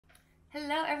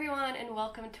Hello everyone and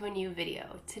welcome to a new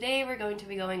video. Today we're going to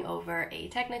be going over a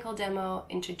technical demo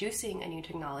introducing a new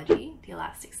technology, the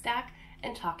Elastic Stack,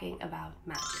 and talking about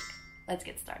magic. Let's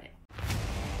get started.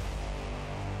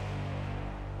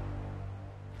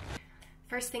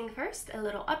 First thing first, a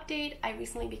little update. I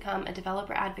recently become a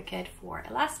developer advocate for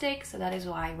Elastic, so that is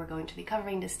why we're going to be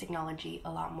covering this technology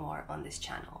a lot more on this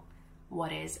channel.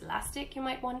 What is Elastic, you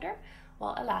might wonder?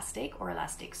 Well, Elastic or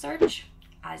Elasticsearch,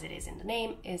 as it is in the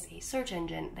name, is a search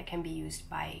engine that can be used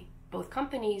by both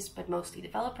companies, but mostly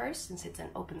developers, since it's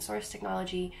an open source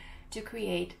technology, to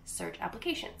create search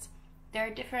applications. There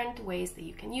are different ways that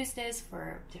you can use this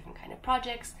for different kind of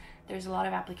projects. There's a lot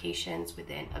of applications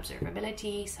within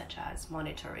observability, such as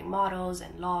monitoring models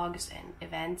and logs and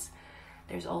events.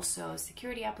 There's also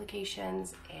security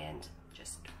applications and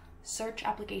just search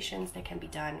applications that can be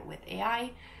done with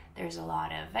AI. There's a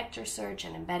lot of vector search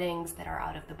and embeddings that are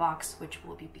out of the box, which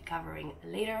we'll be covering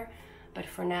later. But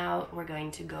for now, we're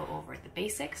going to go over the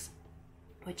basics,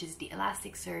 which is the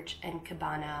Elasticsearch and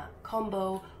Kibana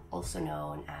combo, also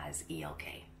known as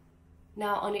ELK.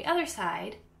 Now, on the other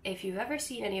side, if you've ever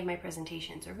seen any of my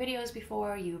presentations or videos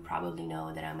before, you probably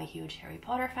know that I'm a huge Harry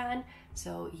Potter fan.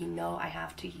 So you know I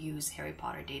have to use Harry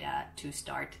Potter data to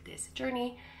start this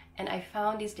journey. And I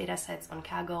found these data sets on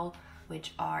Kaggle,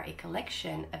 which are a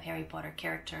collection of Harry Potter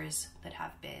characters that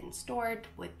have been stored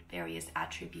with various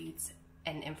attributes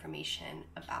and information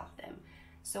about them.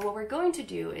 So what we're going to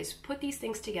do is put these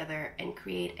things together and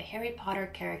create a Harry Potter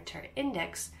character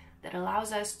index that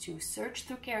allows us to search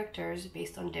through characters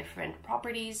based on different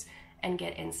properties and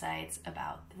get insights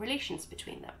about the relations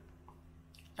between them.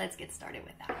 Let's get started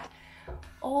with that.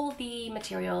 All the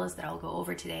materials that I'll go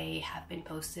over today have been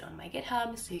posted on my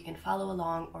GitHub, so you can follow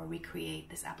along or recreate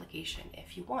this application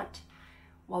if you want.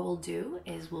 What we'll do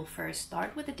is we'll first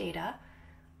start with the data,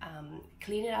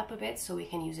 clean it up a bit so we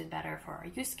can use it better for our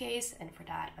use case, and for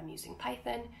that I'm using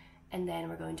Python. And then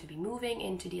we're going to be moving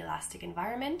into the Elastic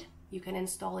environment. You can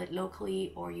install it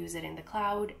locally or use it in the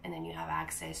cloud, and then you have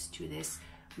access to this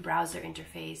browser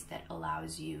interface that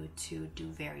allows you to do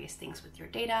various things with your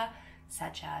data,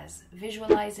 such as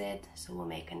visualize it. So we'll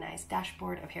make a nice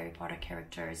dashboard of Harry Potter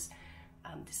characters,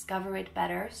 discover it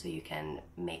better so you can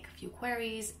make a few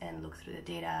queries and look through the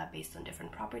data based on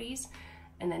different properties.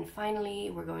 And then finally,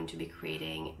 we're going to be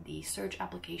creating the search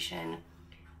application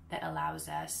that allows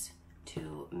us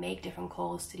to make different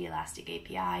calls to the Elastic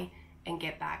API and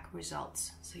get back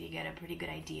results. So you get a pretty good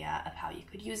idea of how you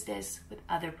could use this with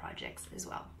other projects as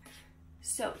well.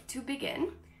 So to begin,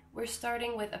 we're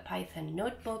starting with a Python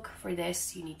notebook. For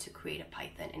this, you need to create a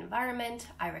Python environment.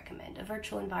 I recommend a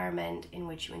virtual environment in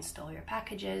which you install your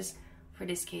packages. For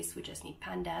this case, we just need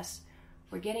pandas.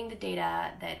 We're getting the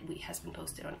data that has been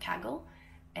posted on Kaggle,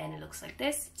 and it looks like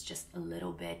this. It's just a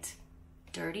little bit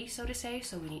dirty, so to say,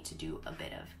 so we need to do a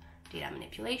bit of data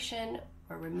manipulation.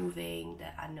 We're removing the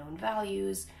unknown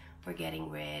values. We're getting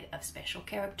rid of special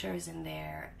characters in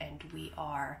there, and we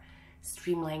are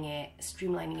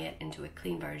streamlining it into a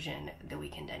clean version that we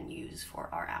can then use for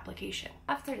our application.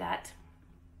 After that,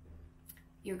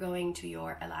 you're going to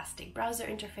your Elastic browser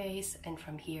interface, and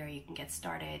from here you can get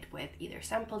started with either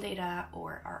sample data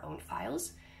or our own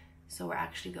files. So we're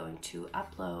actually going to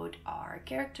upload our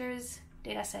characters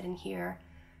data set in here.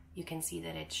 You can see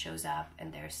that it shows up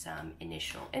and there's some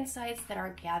initial insights that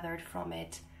are gathered from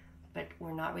it, but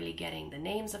we're not really getting the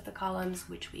names of the columns,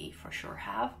 which we for sure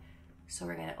have. So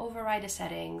we're going to override the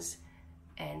settings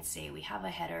and say we have a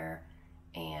header,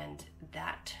 and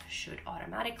that should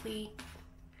automatically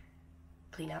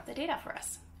clean out the data for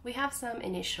us. We have some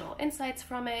initial insights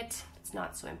from it. It's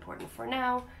not so important for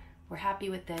now. We're happy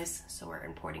with this, so we're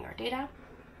importing our data.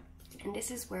 And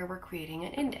this is where we're creating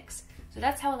an index. So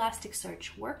that's how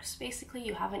Elasticsearch works. Basically,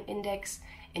 you have an index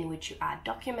in which you add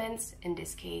documents. In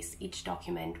this case, each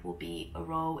document will be a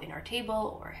row in our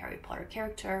table or a Harry Potter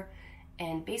character.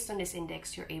 And based on this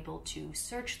index, you're able to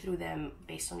search through them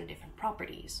based on the different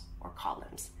properties or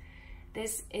columns.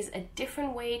 This is a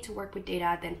different way to work with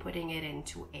data than putting it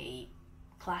into a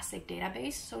classic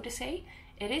database, so to say.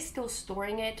 It is still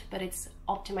storing it, but it's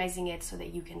optimizing it so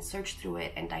that you can search through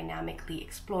it and dynamically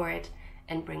explore it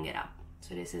and bring it up.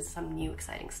 So this is some new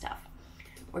exciting stuff.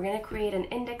 We're going to create an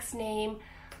index name,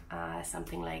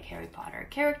 something like Harry Potter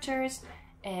characters,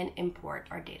 and import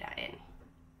our data in.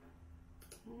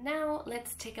 Now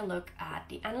let's take a look at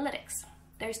the analytics.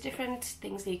 There's different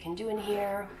things that you can do in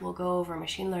here. We'll go over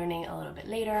machine learning a little bit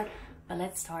later, but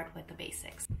let's start with the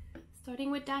basics. Starting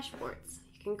with dashboards.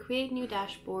 You can create new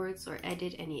dashboards or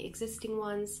edit any existing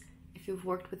ones. If you've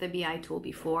worked with a BI tool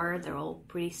before, they're all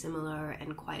pretty similar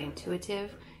and quite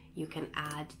intuitive. you can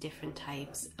add different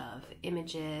types of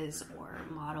images or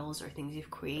models or things you've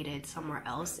created somewhere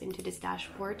else into this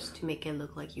dashboard to make it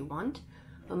look like you want.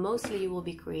 But mostly you will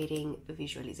be creating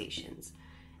visualizations.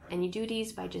 And you do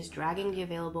these by just dragging the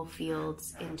available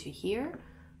fields into here.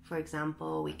 For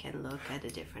example, we can look at the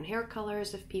different hair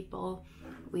colors of people.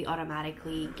 We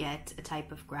automatically get a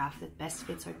type of graph that best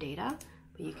fits our data,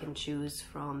 but you can choose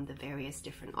from the various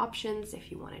different options if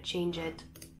you want to change it.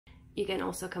 You can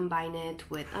also combine it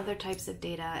with other types of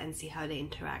data and see how they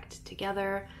interact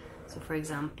together. So for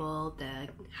example, the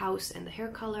house and the hair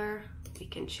color, we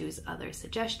can choose other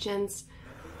suggestions.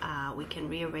 We can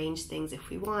rearrange things if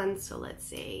we want. So let's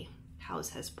say house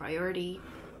has priority.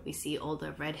 We see all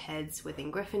the redheads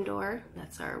within Gryffindor.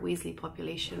 That's our Weasley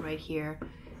population right here.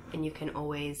 And you can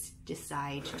always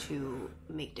decide to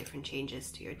make different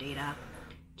changes to your data.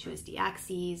 Choose the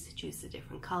axes, choose the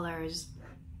different colors,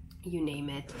 you name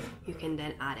it. You can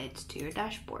then add it to your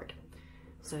dashboard.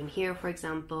 So in here, for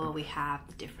example, we have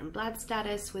the different blood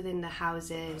status within the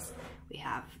houses. We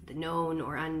have the known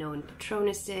or unknown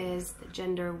patronuses, the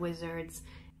gender wizards,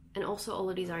 and also all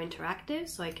of these are interactive.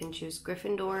 So I can choose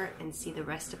Gryffindor and see the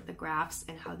rest of the graphs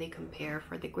and how they compare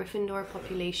for the Gryffindor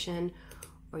population,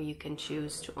 or you can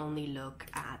choose to only look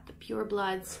at the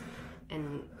purebloods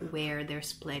and where they're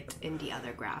split in the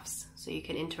other graphs. So you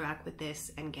can interact with this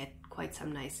and get quite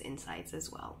some nice insights as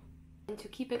well. And to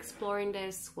keep exploring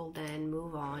this, we'll then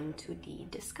move on to the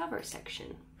Discover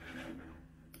section.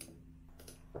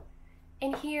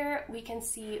 In here, we can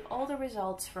see all the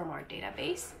results from our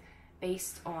database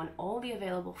based on all the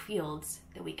available fields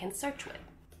that we can search with.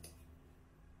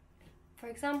 For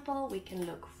example, we can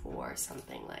look for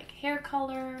something like hair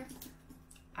color,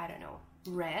 I don't know,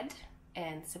 red,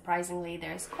 and surprisingly,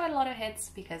 there's quite a lot of hits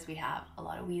because we have a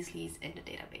lot of Weasleys in the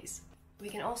database. We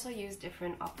can also use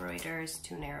different operators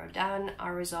to narrow down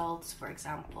our results. For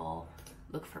example,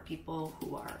 look for people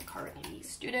who are currently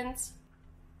students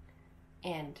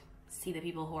and see the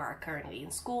people who are currently in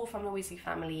school from the Weasley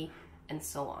family and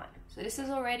so on. So this is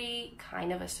already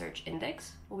kind of a search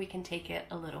index, but we can take it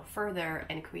a little further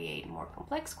and create more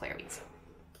complex queries.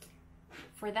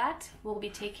 For that, we'll be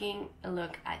taking a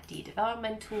look at the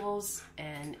development tools,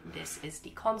 and this is the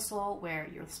console where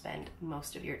you'll spend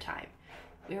most of your time.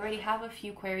 We already have a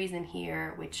few queries in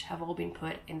here which have all been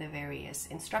put in the various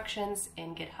instructions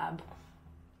in GitHub.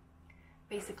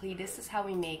 Basically, this is how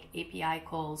we make API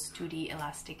calls to the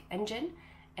Elastic engine,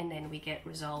 and then we get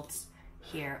results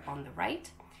here on the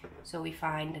right. So we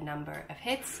find the number of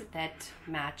hits that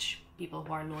match people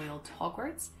who are loyal to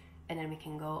Hogwarts, and then we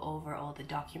can go over all the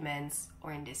documents,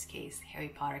 or in this case, Harry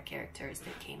Potter characters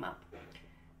that came up.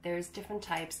 There's different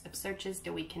types of searches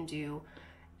that we can do,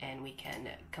 and we can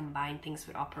combine things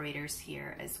with operators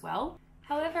here as well.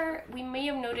 However, we may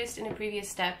have noticed in the previous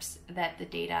steps that the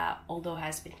data, although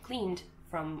has been cleaned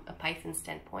from a Python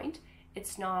standpoint,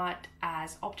 it's not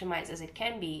as optimized as it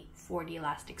can be for the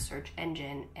Elasticsearch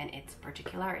engine and its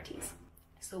particularities.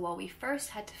 So what we first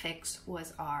had to fix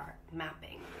was our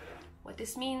mapping. What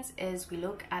this means is we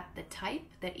look at the type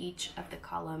that each of the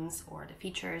columns or the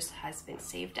features has been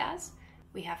saved as.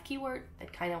 We have keyword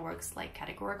that kind of works like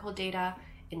categorical data.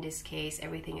 In this case,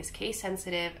 everything is case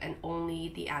sensitive and only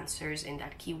the answers in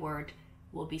that keyword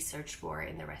will be searched for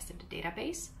in the rest of the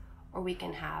database. Or we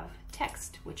can have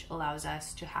text, which allows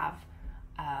us to have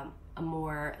a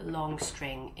more long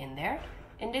string in there.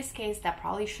 In this case, that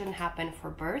probably shouldn't happen for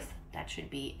birth. That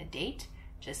should be a date,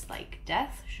 just like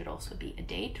death should also be a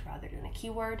date rather than a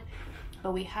keyword.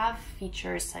 But we have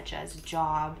features such as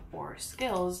job or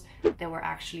skills that were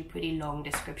actually pretty long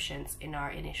descriptions in our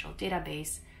initial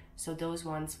database. So those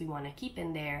ones we want to keep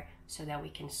in there so that we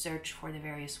can search for the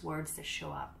various words that show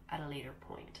up at a later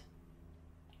point.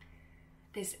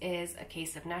 This is a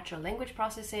case of natural language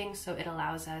processing, so it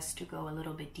allows us to go a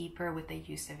little bit deeper with the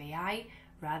use of AI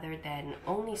rather than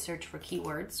only search for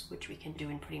keywords, which we can do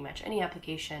in pretty much any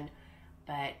application.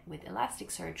 But with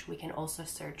Elasticsearch, we can also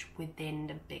search within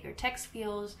the bigger text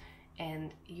fields,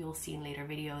 and you'll see in later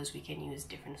videos we can use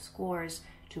different scores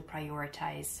to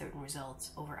prioritize certain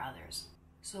results over others.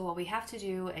 So what we have to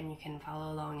do, and you can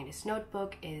follow along in this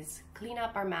notebook, is clean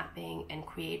up our mapping and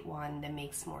create one that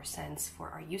makes more sense for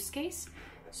our use case.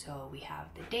 So we have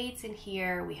the dates in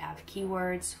here, we have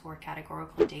keywords for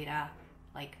categorical data,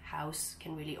 like house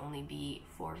can really only be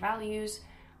 4 values,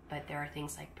 but there are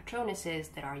things like patronuses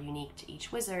that are unique to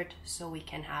each wizard, so we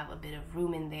can have a bit of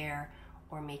room in there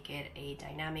or make it a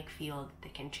dynamic field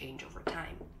that can change over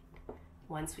time.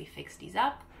 Once we fix these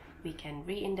up, we can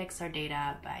re-index our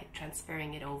data by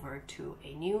transferring it over to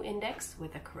a new index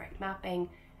with the correct mapping,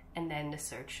 and then the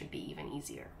search should be even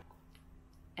easier.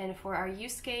 And for our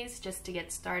use case, just to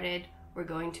get started, we're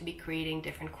going to be creating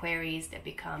different queries that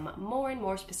become more and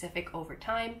more specific over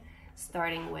time,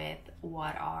 starting with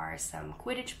what are some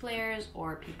Quidditch players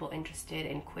or people interested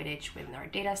in Quidditch within our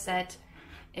data set.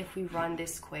 If we run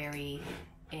this query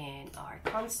in our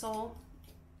console,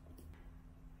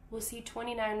 we'll see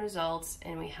 29 results,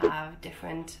 and we have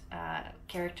different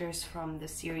characters from the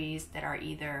series that are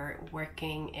either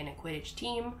working in a Quidditch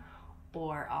team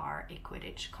or are a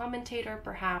Quidditch commentator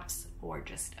perhaps, or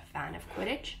just a fan of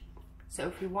Quidditch. So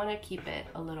if we want to keep it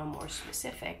a little more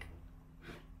specific,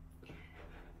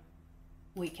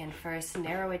 we can first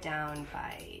narrow it down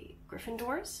by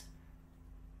Gryffindors.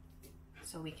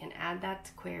 So we can add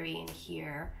that query in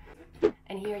here.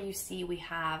 And here you see we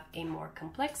have a more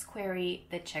complex query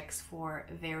that checks for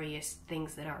various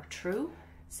things that are true,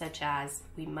 such as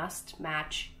we must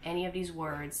match any of these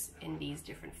words in these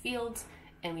different fields,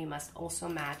 and we must also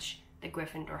match the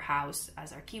Gryffindor house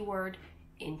as our keyword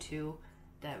into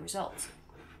the results.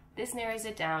 This narrows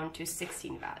it down to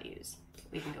 16 values.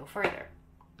 We can go further.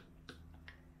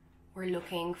 We're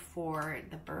looking for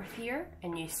the birth year,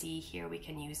 and you see here we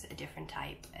can use a different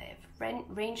type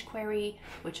of range query,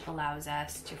 which allows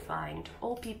us to find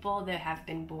all people that have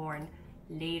been born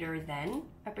later than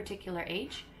a particular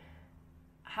age.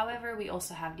 However, we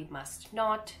also have the must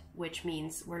not, which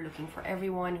means we're looking for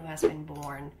everyone who has been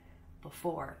born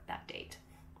before that date.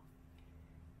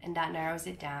 And that narrows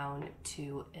it down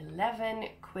to 11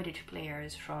 Quidditch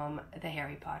players from the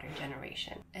Harry Potter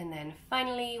generation. And then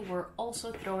finally, we're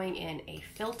also throwing in a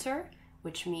filter,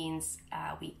 which means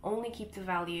we only keep the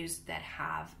values that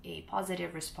have a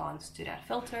positive response to that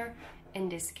filter. In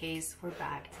this case, we're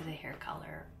back to the hair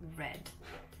color red.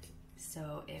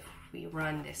 So if we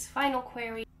run this final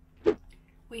query,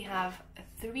 we have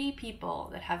 3 people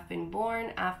that have been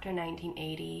born after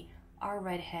 1980, are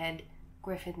redhead,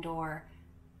 Gryffindor,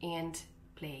 and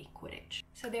play Quidditch.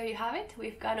 So there you have it.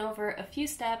 We've gone over a few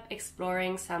steps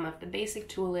exploring some of the basic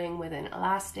tooling within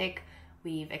Elastic.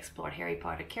 We've explored Harry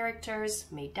Potter characters,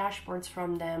 made dashboards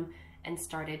from them, and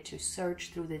started to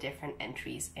search through the different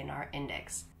entries in our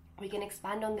index. We can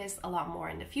expand on this a lot more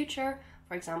in the future.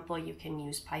 For example, you can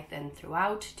use Python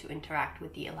throughout to interact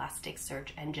with the Elasticsearch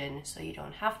engine, so you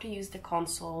don't have to use the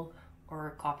console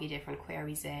or copy different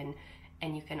queries in.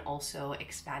 And you can also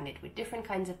expand it with different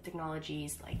kinds of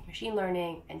technologies like machine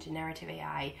learning and generative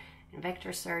AI and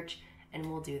vector search, and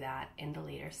we'll do that in the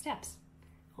later steps.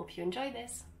 Hope you enjoyed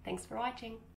this. Thanks for watching.